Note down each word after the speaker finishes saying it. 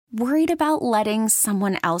Worried about letting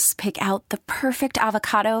someone else pick out the perfect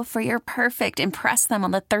avocado for your perfect impress them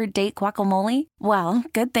on the third date guacamole? Well,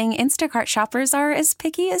 good thing Instacart shoppers are as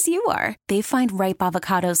picky as you are. They find ripe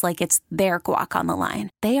avocados like it's their guac on the line.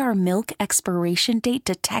 They are milk expiration date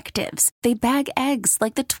detectives. They bag eggs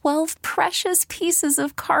like the 12 precious pieces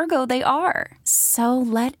of cargo they are. So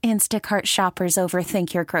let Instacart shoppers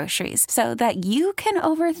overthink your groceries so that you can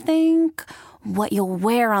overthink what you'll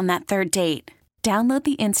wear on that third date. Download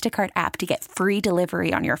the Instacart app to get free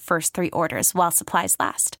delivery on your first 3 orders while supplies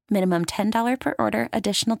last. Minimum $10 per order.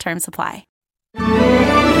 Additional terms apply. All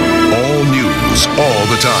news, all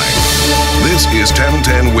the time. This is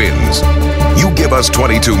 1010 Wins. You give us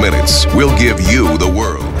 22 minutes, we'll give you the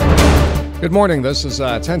world. Good morning. This is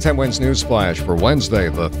 1010 Wins News Flash for Wednesday,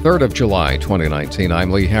 the 3rd of July, 2019. I'm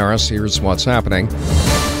Lee Harris. Here's what's happening.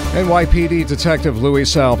 NYPD Detective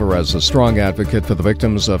Luis Alvarez, a strong advocate for the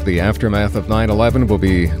victims of the aftermath of 9/11, will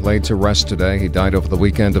be laid to rest today. He died over the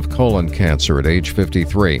weekend of colon cancer at age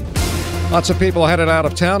 53. Lots of people headed out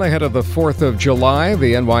of town ahead of the 4th of July.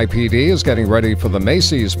 The NYPD is getting ready for the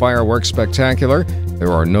Macy's Fireworks Spectacular.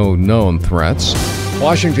 There are no known threats.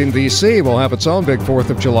 Washington, D.C. will have its own big 4th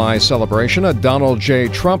of July celebration, a Donald J.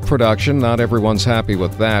 Trump production. Not everyone's happy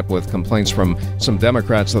with that, with complaints from some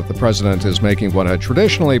Democrats that the president is making what had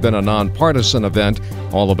traditionally been a nonpartisan event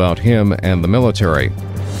all about him and the military.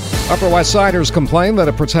 Upper West Siders complain that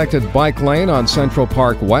a protected bike lane on Central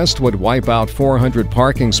Park West would wipe out 400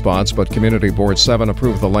 parking spots, but Community Board 7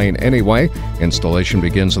 approved the lane anyway. Installation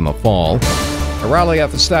begins in the fall. A rally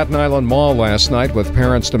at the Staten Island Mall last night with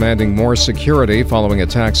parents demanding more security following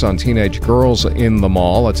attacks on teenage girls in the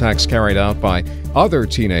mall. Attacks carried out by other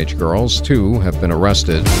teenage girls. 2 have been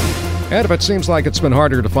arrested. And if it seems like it's been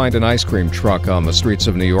harder to find an ice cream truck on the streets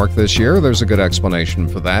of New York this year, there's a good explanation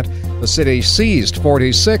for that. The city seized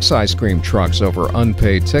 46 ice cream trucks over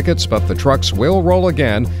unpaid tickets, but the trucks will roll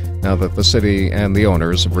again now that the city and the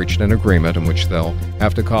owners have reached an agreement in which they'll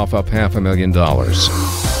have to cough up $500,000.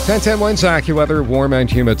 1010 Wins AccuWeather, warm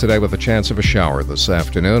and humid today with a chance of a shower this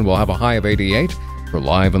afternoon. We'll have a high of 88. For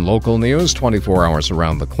live and local news, 24 hours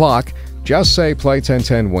around the clock, just say play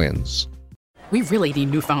 1010 Wins. We really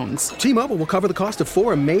need new phones. T-Mobile will cover the cost of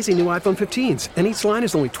 4 amazing new iPhone 15s, and each line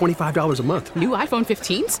is only $25 a month. New iPhone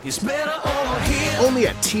 15s? It's better over here. Only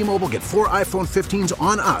at T-Mobile, get 4 iPhone 15s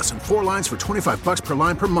on us and 4 lines for $25 per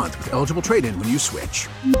line per month with eligible trade-in when you switch.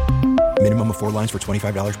 Minimum of 4 lines for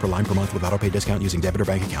 $25 per line per month with autopay discount using debit or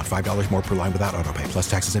bank account. $5 more per line without autopay, plus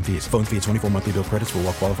taxes and fees. Phone fee at 24 monthly bill credits for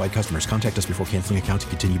well-qualified customers. Contact us before canceling account to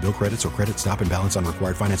continue bill credits or credit stop and balance on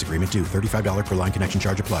required finance agreement due. $35 per line connection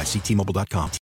charge applies. See T-Mobile.com.